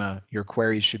your schema, your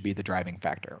queries should be the driving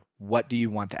factor. What do you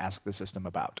want to ask the system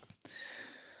about?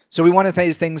 So we want to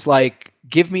say things like,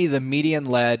 give me the median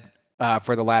lead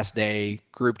for the last day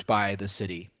grouped by the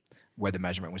city where the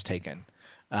measurement was taken.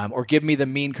 Or give me the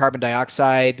mean carbon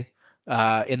dioxide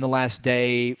in the last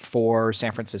day for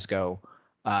San Francisco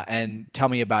and tell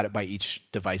me about it by each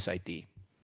device ID.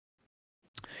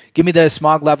 Give me the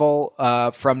smog level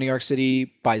from New York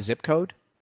City by zip code,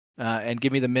 and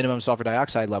give me the minimum sulfur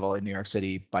dioxide level in New York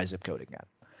City by zip code again.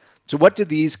 So what do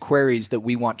these queries that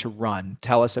we want to run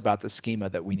tell us about the schema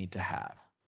that we need to have?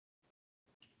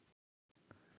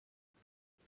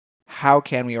 How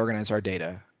can we organize our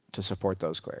data to support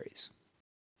those queries?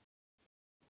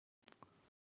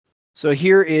 So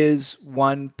here is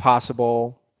one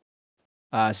possible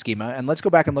schema, and let's go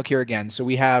back and look here again. So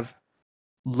we have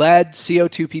lead,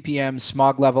 CO2 ppm,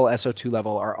 smog level, SO2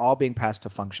 level are all being passed to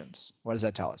functions. What does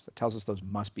that tell us? That tells us those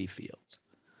must be fields.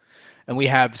 And we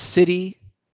have city,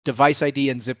 device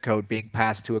ID, and zip code being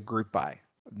passed to a group by.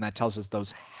 And that tells us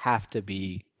those have to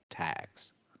be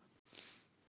tags.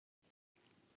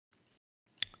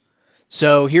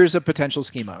 So here's a potential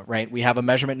schema, right? We have a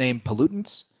measurement name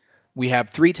pollutants. We have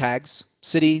 3 tags,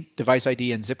 city, device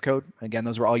ID, and zip code. Again,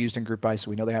 those were all used in group by, so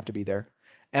we know they have to be there.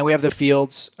 And we have the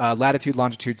fields, latitude,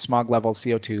 longitude, smog level,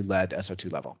 CO2, lead,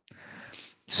 SO2 level.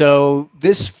 So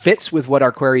this fits with what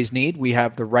our queries need. We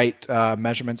have the right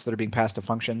measurements that are being passed to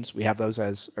functions. We have those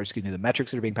as, or excuse me, the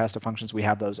metrics that are being passed to functions. We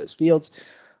have those as fields.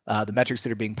 The metrics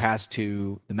that are being passed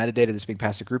to the metadata that's being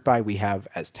passed to group by, we have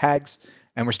as tags.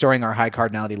 And we're storing our high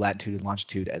cardinality latitude and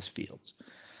longitude as fields.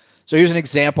 So here's an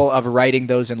example of writing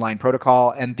those in line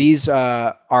protocol. And these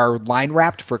are line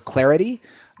wrapped for clarity.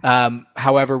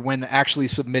 However, when actually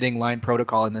submitting line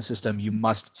protocol in the system, you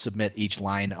must submit each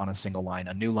line on a single line.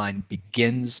 A new line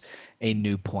begins a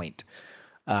new point.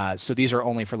 So these are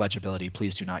only for legibility.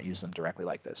 Please do not use them directly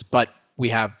like this. But we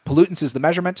have pollutants is the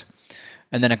measurement,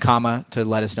 and then a comma to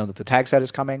let us know that the tag set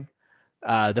is coming.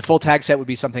 The full tag set would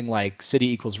be something like city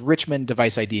equals Richmond,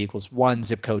 device ID equals 1,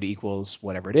 zip code equals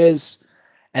whatever it is.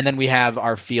 And then we have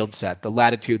our field set, the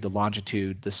latitude, the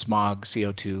longitude, the smog,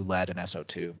 CO2, lead, and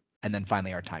SO2. And then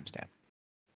finally our timestamp.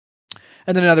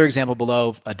 And then another example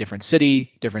below, a different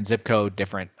city, different zip code,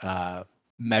 different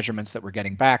measurements that we're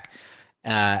getting back.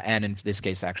 And in this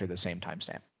case, actually the same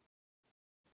timestamp.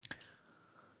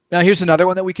 Now here's another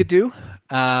one that we could do.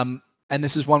 And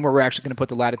this is one where we're actually going to put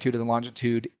the latitude and the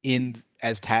longitude in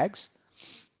as tags.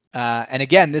 And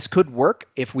again, this could work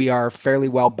if we are fairly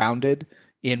well bounded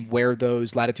in where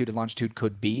those latitude and longitude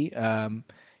could be.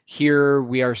 Here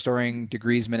we are storing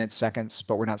degrees, minutes, seconds,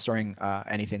 but we're not storing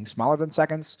anything smaller than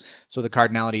seconds. So the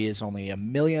cardinality is only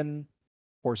 1 million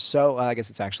or so. I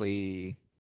guess it's actually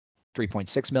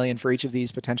 3.6 million for each of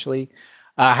these potentially.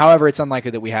 However, it's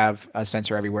unlikely that we have a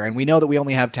sensor everywhere. And we know that we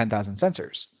only have 10,000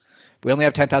 sensors. If we only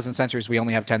have 10,000 sensors, we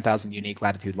only have 10,000 unique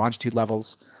latitude, longitude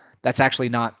levels. That's actually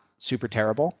not super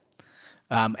terrible.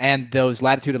 And those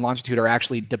latitude and longitude are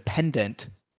actually dependent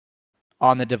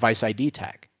on the device ID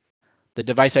tag. The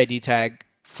device ID tag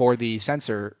for the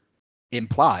sensor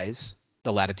implies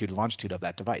the latitude and longitude of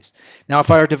that device. Now, if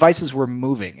our devices were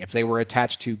moving, if they were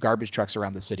attached to garbage trucks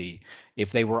around the city,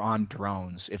 if they were on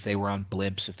drones, if they were on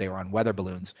blimps, if they were on weather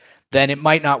balloons, then it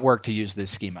might not work to use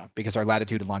this schema because our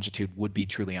latitude and longitude would be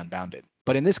truly unbounded.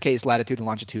 But in this case, latitude and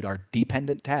longitude are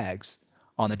dependent tags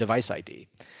on the device ID.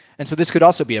 And so this could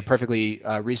also be a perfectly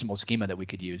reasonable schema that we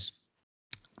could use.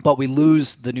 But we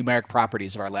lose the numeric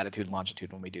properties of our latitude and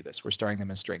longitude when we do this. We're storing them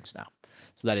as strings now.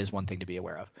 So that is one thing to be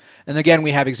aware of. And again,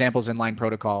 we have examples in line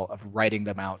protocol of writing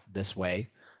them out this way.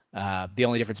 The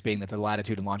only difference being that the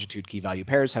latitude and longitude key value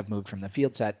pairs have moved from the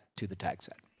field set to the tag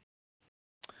set.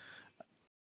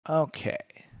 Okay.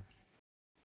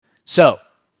 So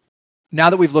now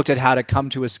that we've looked at how to come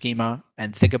to a schema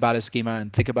and think about a schema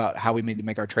and think about how we need to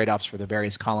make our trade-offs for the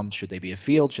various columns, should they be a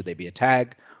field, should they be a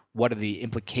tag, what are the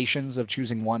implications of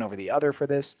choosing one over the other for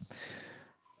this?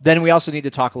 Then we also need to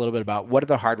talk a little bit about what are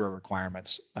the hardware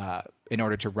requirements in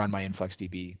order to run my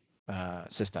InfluxDB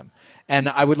system. And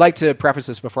I would like to preface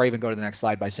this before I even go to the next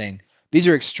slide by saying these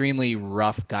are extremely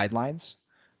rough guidelines.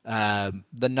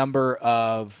 The number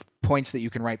of points that you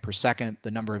can write per second,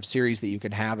 the number of series that you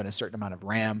can have in a certain amount of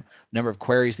RAM, the number of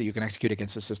queries that you can execute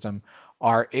against the system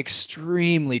are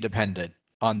extremely dependent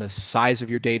on the size of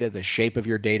your data, the shape of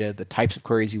your data, the types of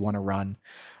queries you want to run.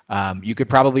 You could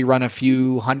probably run a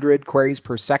few hundred queries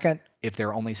per second if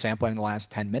they're only sampling the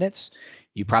last 10 minutes.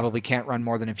 You probably can't run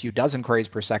more than a few dozen queries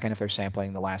per second if they're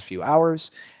sampling the last few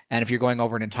hours. And if you're going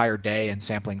over an entire day and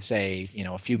sampling, say,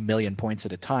 a few million points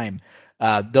at a time,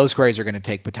 those queries are going to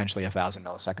take potentially 1,000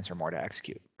 milliseconds or more to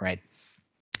execute, right?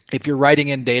 If you're writing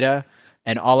in data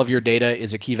and all of your data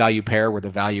is a key value pair where the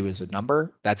value is a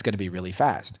number, that's going to be really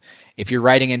fast. If you're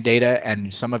writing in data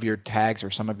and some of your tags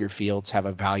or some of your fields have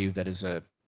a value that is a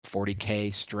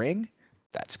 40K string,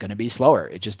 that's going to be slower.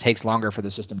 It just takes longer for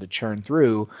the system to churn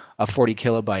through a 40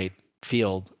 kilobyte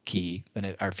field key than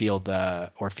it, or field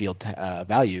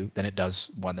value than it does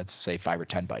one that's say 5 or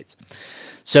 10 bytes.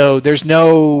 So there's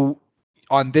no,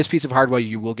 on this piece of hardware,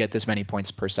 you will get this many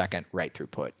points per second write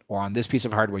throughput, or on this piece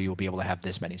of hardware, you will be able to have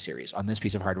this many series. On this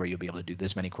piece of hardware, you'll be able to do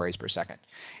this many queries per second.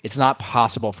 It's not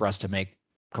possible for us to make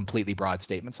completely broad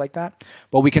statements like that,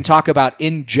 but we can talk about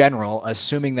in general,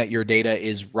 assuming that your data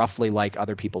is roughly like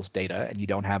other people's data and you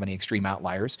don't have any extreme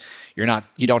outliers. You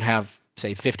don't have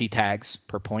say 50 tags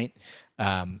per point.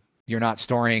 You're not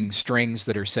storing strings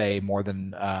that are say more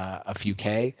than a few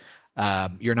K.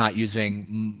 You're not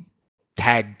using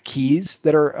tag keys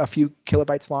that are a few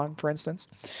kilobytes long, for instance.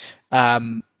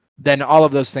 Then all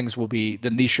of those things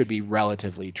then these should be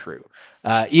relatively true.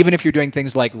 Even if you're doing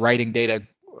things like writing data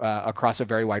across a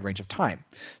very wide range of time.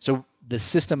 So the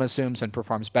system assumes and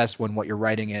performs best when what you're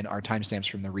writing in are timestamps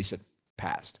from the recent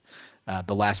past.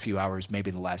 the last few hours,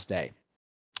 maybe the last day.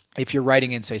 If you're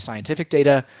writing in, say, scientific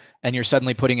data, and you're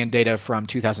suddenly putting in data from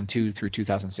 2002 through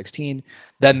 2016,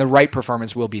 then the write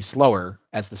performance will be slower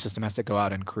as the system has to go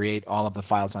out and create all of the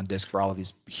files on disk for all of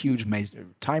these huge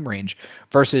time range,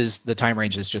 versus the time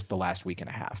range is just the last week and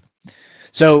a half.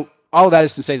 So all of that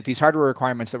is to say that these hardware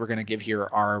requirements that we're going to give here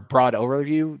are broad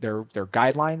overview. They're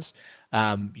guidelines.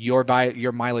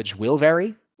 Your mileage will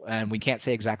vary, and we can't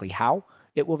say exactly how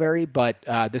it will vary, but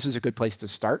this is a good place to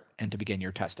start and to begin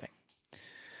your testing.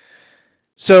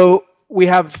 So we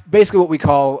have basically what we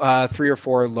call 3 or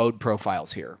 4 load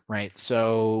profiles here, right?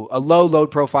 So a low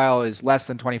load profile is less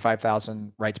than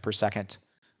 25,000 writes per second,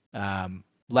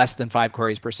 less than 5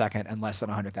 queries per second, and less than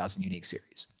 100,000 unique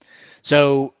series.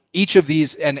 So each of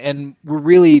these, and we're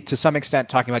really to some extent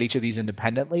talking about each of these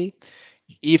independently.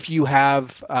 If you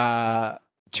have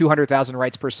 200,000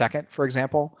 writes per second, for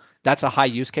example, that's a high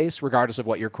use case, regardless of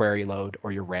what your query load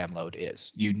or your RAM load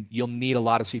is. You'll need a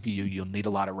lot of CPU, you'll need a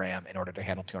lot of RAM in order to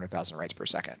handle 200,000 writes per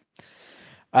second.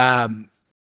 And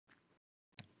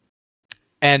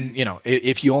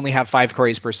if you only have 5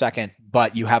 queries per second,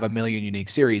 but you have 1 million unique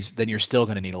series, then you're still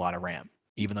going to need a lot of RAM,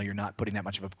 even though you're not putting that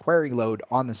much of a query load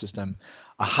on the system.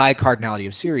 A high cardinality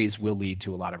of series will lead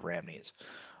to a lot of RAM needs.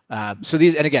 So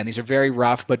these, and again, these are very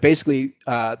rough, but basically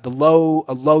a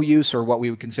low use, or what we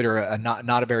would consider a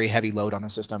not a very heavy load on the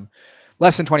system,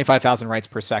 less than 25,000 writes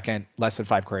per second, less than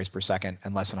 5 queries per second,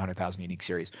 and less than 100,000 unique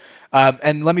series.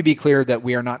 And let me be clear that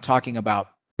we are not talking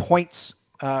about points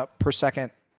per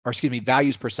second, or excuse me,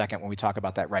 values per second when we talk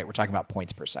about that, right? We're talking about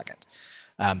points per second.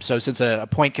 So since a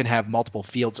point can have multiple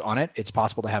fields on it, it's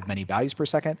possible to have many values per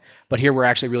second. But here we're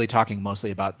actually really talking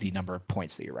mostly about the number of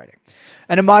points that you're writing.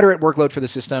 And a moderate workload for the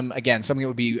system, again, something that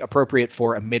would be appropriate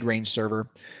for a mid-range server.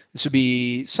 This would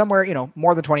be somewhere,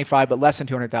 more than 25, but less than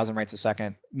 200,000 writes a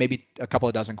second, maybe a couple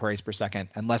of dozen queries per second,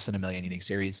 and less than 1 million unique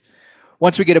series.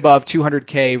 Once we get above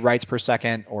 200K writes per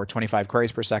second, or 25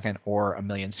 queries per second, or 1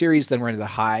 million series, then we're into the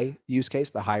high use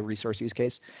case, the high resource use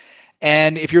case.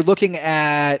 And if you're looking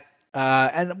at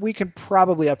and we can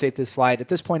probably update this slide. At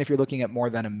this point, if you're looking at more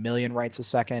than 1 million writes a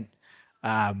second,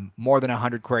 more than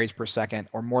 100 queries per second,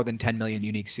 or more than 10 million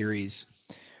unique series,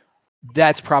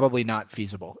 that's probably not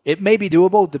feasible. It may be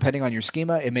doable depending on your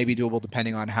schema. It may be doable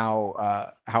depending on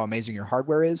how amazing your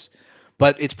hardware is,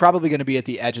 but it's probably going to be at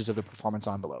the edges of the performance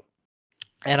envelope.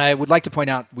 And I would like to point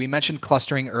out, we mentioned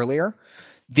clustering earlier.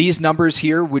 These numbers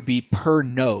here would be per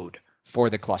node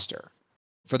for the cluster,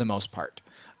 for the most part.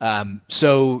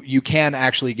 So you can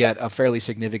actually get a fairly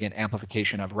significant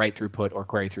amplification of write throughput or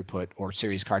query throughput or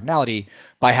series cardinality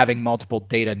by having multiple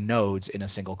data nodes in a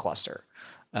single cluster.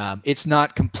 It's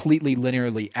not completely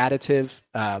linearly additive,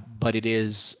 but it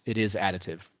is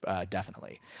additive,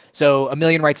 definitely. So 1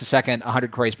 million writes a second,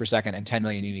 100 queries per second, and 10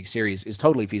 million unique series is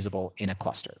totally feasible in a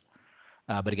cluster.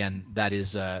 But again, that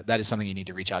is something you need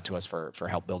to reach out to us for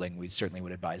help building. We certainly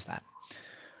would advise that.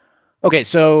 Okay,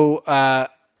 so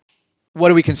what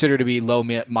do we consider to be low,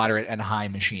 moderate, and high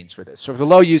machines for this? So for the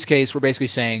low use case, we're basically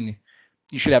saying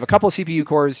you should have a couple of CPU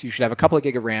cores, you should have a couple of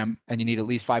gig of RAM, and you need at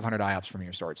least 500 IOPS from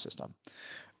your storage system.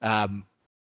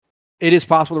 It is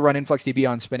possible to run InfluxDB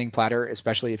on spinning platter,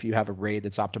 especially if you have a RAID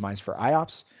that's optimized for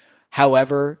IOPS.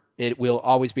 However, it will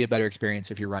always be a better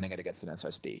experience if you're running it against an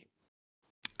SSD.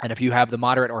 And if you have the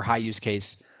moderate or high use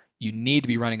case, you need to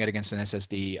be running it against an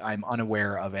SSD. I'm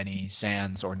unaware of any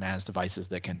SANs or NAS devices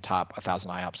that can top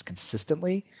 1,000 IOPS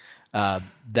consistently.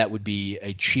 That would be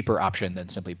a cheaper option than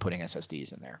simply putting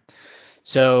SSDs in there.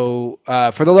 So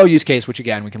for the low use case, which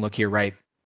again, we can look here, right?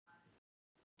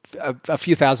 A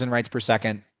few thousand writes per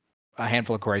second, a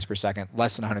handful of queries per second,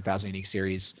 less than 100,000 unique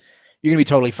series. You're going to be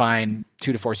totally fine.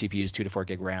 2 to 4 CPUs, 2 to 4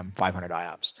 gig RAM, 500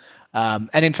 IOPS.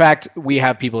 And in fact, we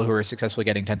have people who are successfully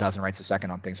getting 10,000 writes a second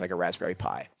on things like a Raspberry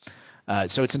Pi.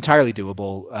 So it's entirely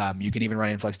doable. You can even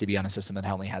run InfluxDB on a system that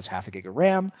only has half a gig of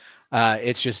RAM.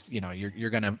 It's just, you're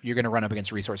gonna run up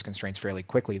against resource constraints fairly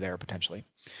quickly there potentially.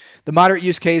 The moderate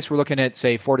use case, we're looking at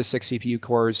say 4 to 6 CPU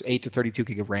cores, 8 to 32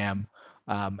 gig of RAM.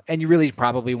 And you really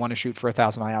probably want to shoot for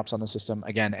 1,000 IOPS on the system.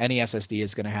 Again, any SSD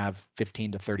is going to have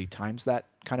 15 to 30 times that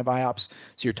kind of IOPS,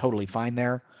 so you're totally fine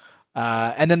there.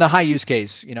 And then the high use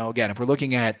case, again, if we're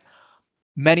looking at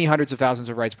many hundreds of thousands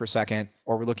of writes per second,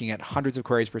 or we're looking at hundreds of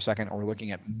queries per second, or we're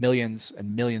looking at millions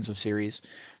and millions of series,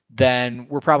 then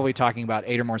we're probably talking about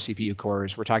 8 or more CPU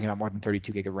cores. We're talking about more than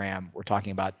 32 gig of RAM. We're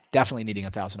talking about definitely needing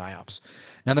 1,000 IOPS.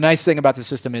 Now, the nice thing about the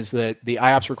system is that the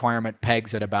IOPS requirement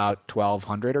pegs at about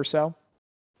 1,200 or so.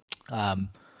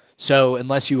 So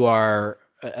unless you're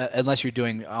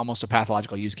doing almost a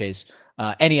pathological use case,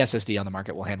 any SSD on the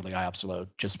market will handle the IOPS load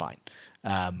just fine.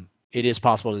 it is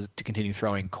possible to continue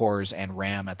throwing cores and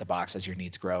RAM at the box as your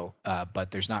needs grow,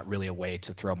 but there's not really a way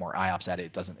to throw more IOPS at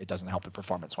it. It doesn't help the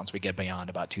performance once we get beyond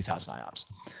about 2,000 IOPS.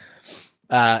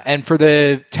 And for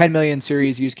the 10 million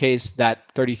series use case, that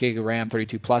 30 gig of RAM,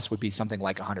 32 plus would be something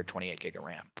like 128 gig of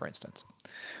RAM, for instance.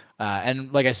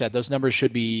 And like I said, those numbers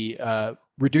should be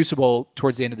reducible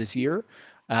towards the end of this year.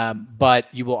 But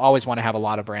you will always want to have a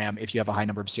lot of RAM if you have a high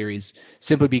number of series,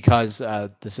 simply because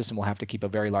the system will have to keep a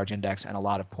very large index and a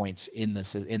lot of points in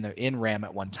RAM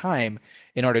at one time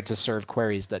in order to serve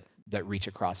queries that reach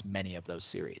across many of those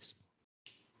series.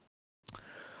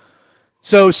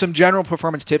 So some general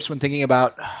performance tips when thinking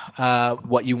about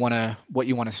what you want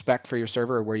to spec for your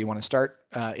server or where you want to start.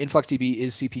 InfluxDB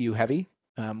is CPU heavy.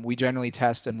 We generally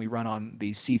test and we run on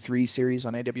the C3 series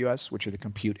on AWS, which are the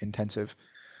compute intensive.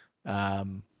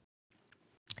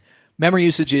 Memory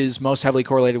usage is most heavily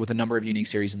correlated with the number of unique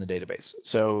series in the database.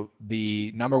 So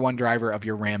the number one driver of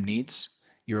your RAM needs,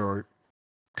 your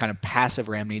kind of passive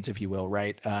RAM needs, if you will,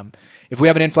 right? If we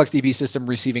have an InfluxDB system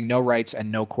receiving no writes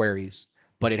and no queries,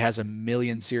 but it has 1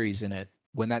 million series in it,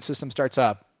 when that system starts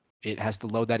up, it has to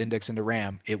load that index into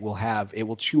RAM. It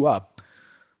will chew up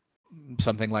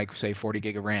something like, say, 40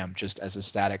 gig of RAM just as a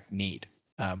static need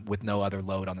with no other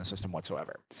load on the system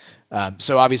whatsoever.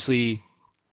 So obviously,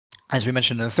 as we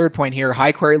mentioned in the third point here,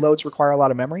 high query loads require a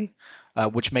lot of memory,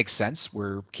 which makes sense.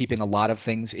 We're keeping a lot of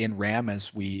things in RAM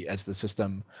as the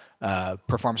system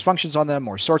performs functions on them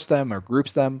or sorts them or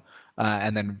groups them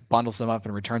and then bundles them up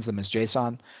and returns them as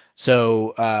JSON.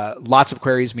 So lots of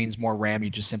queries means more RAM. You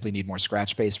just simply need more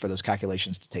scratch space for those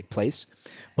calculations to take place.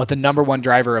 But the number one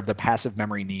driver of the passive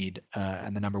memory need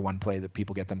and the number one play that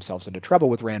people get themselves into trouble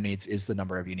with RAM needs is the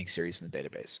number of unique series in the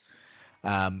database.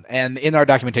 And in our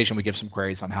documentation, we give some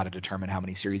queries on how to determine how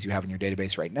many series you have in your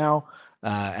database right now,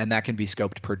 and that can be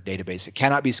scoped per database. It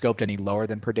cannot be scoped any lower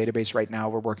than per database right now.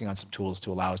 We're working on some tools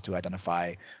to allow us to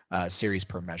identify series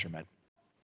per measurement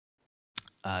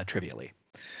trivially.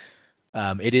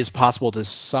 It is possible to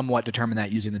somewhat determine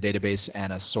that using the database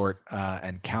and a sort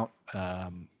and count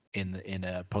in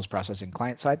a post-processing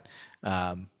client side,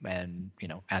 and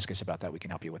ask us about that. We can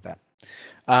help you with that.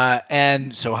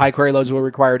 And so high query loads will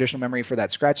require additional memory for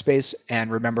that scratch space.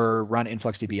 And remember, run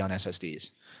InfluxDB on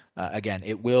SSDs. Again,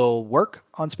 it will work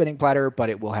on spinning platter, but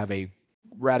it will have a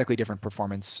radically different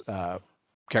performance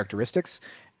characteristics,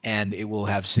 and it will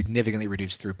have significantly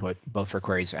reduced throughput both for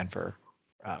queries and for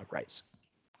writes.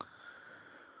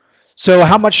 So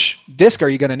how much disk are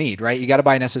you going to need, right? You got to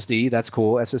buy an SSD. That's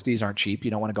cool. SSDs aren't cheap.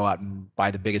 You don't want to go out and buy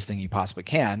the biggest thing you possibly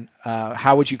can.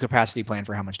 How would you capacity plan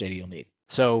for how much data you'll need?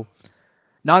 So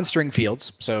non-string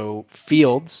fields, so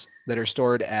fields that are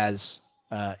stored as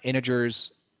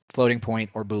integers, floating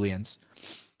point, or booleans,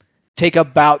 take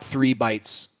about 3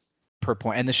 bytes per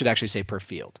point. And this should actually say per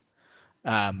field.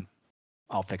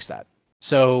 I'll fix that.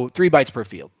 So 3 bytes per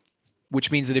field,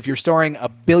 which means that if you're storing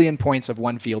 1 billion points of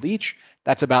one field each,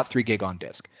 that's about 3 gig on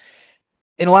disk.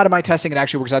 In a lot of my testing, it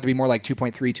actually works out to be more like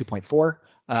 2.3,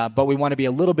 2.4. But we want to be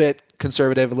a little bit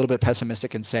conservative, a little bit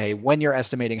pessimistic, and say when you're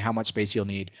estimating how much space you'll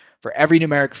need for every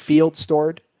numeric field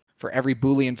stored, for every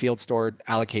Boolean field stored,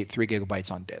 allocate 3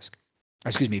 gigabytes on disk.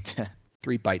 Excuse me,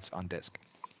 3 bytes on disk.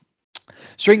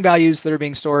 String values that are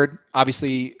being stored,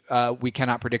 obviously, we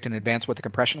cannot predict in advance what the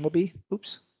compression will be.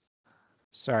 Oops,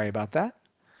 sorry about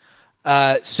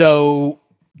that. So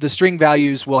the string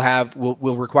values will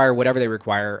require whatever they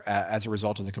require as a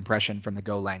result of the compression from the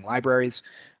Golang libraries.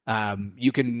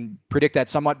 You can predict that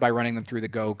somewhat by running them through the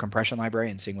Go compression library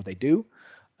and seeing what they do.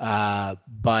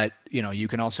 But you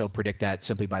can also predict that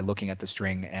simply by looking at the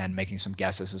string and making some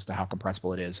guesses as to how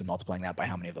compressible it is and multiplying that by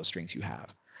how many of those strings you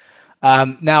have.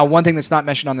 Now, one thing that's not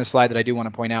mentioned on this slide that I do want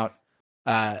to point out,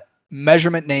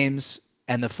 measurement names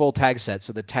and the full tag set,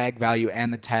 so the tag value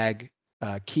and the tag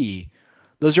key,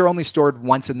 those are only stored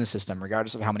once in the system,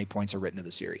 regardless of how many points are written to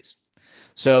the series.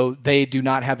 So they do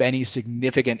not have any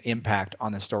significant impact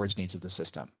on the storage needs of the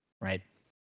system, right?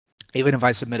 Even if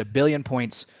I submit 1 billion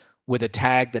points with a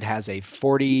tag that has a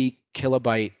 40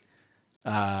 kilobyte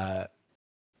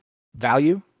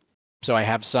value, so I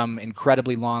have some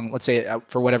incredibly long, let's say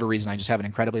for whatever reason, I just have an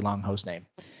incredibly long host name,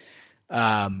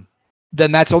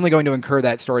 then that's only going to incur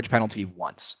that storage penalty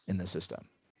once in the system.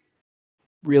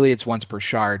 Really, it's once per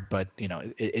shard, but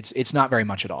it's not very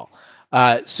much at all.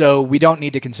 So we don't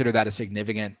need to consider that a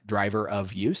significant driver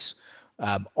of use.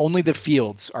 Only the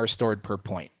fields are stored per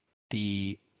point.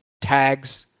 The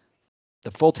tags, the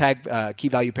full tag key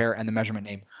value pair, and the measurement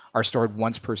name are stored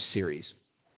once per series.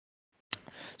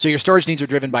 So your storage needs are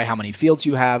driven by how many fields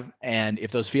you have, and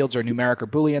if those fields are numeric or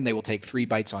Boolean, they will take 3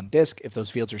 bytes on disk. If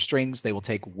those fields are strings, they will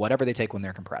take whatever they take when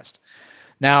they're compressed.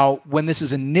 Now, when this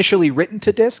is initially written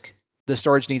to disk, the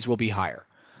storage needs will be higher.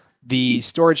 The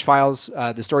storage files,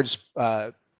 the storage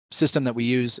system that we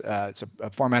use, it's a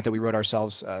format that we wrote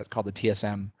ourselves called the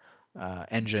TSM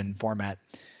engine format.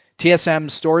 TSM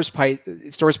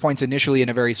stores points initially in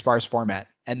a very sparse format,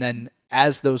 and then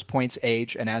as those points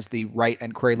age and as the write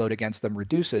and query load against them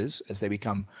reduces, as they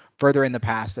become further in the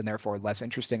past and therefore less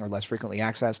interesting or less frequently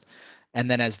accessed, and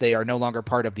then as they are no longer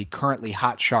part of the currently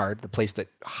hot shard, the place that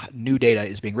new data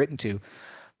is being written to,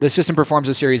 the system performs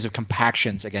a series of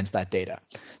compactions against that data.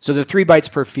 So the 3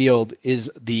 bytes per field is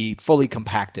the fully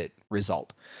compacted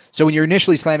result. So when you're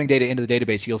initially slamming data into the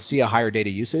database, you'll see a higher data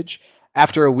usage.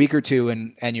 After a week or two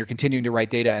and you're continuing to write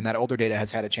data and that older data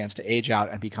has had a chance to age out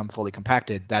and become fully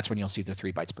compacted, that's when you'll see the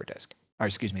 3 bytes per disk, or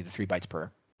excuse me, the 3 bytes per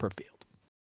field.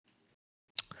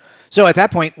 So at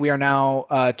that point, we are now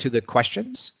to the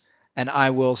questions, and I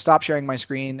will stop sharing my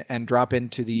screen and drop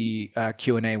into the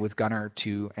Q&A with Gunnar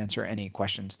to answer any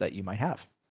questions that you might have.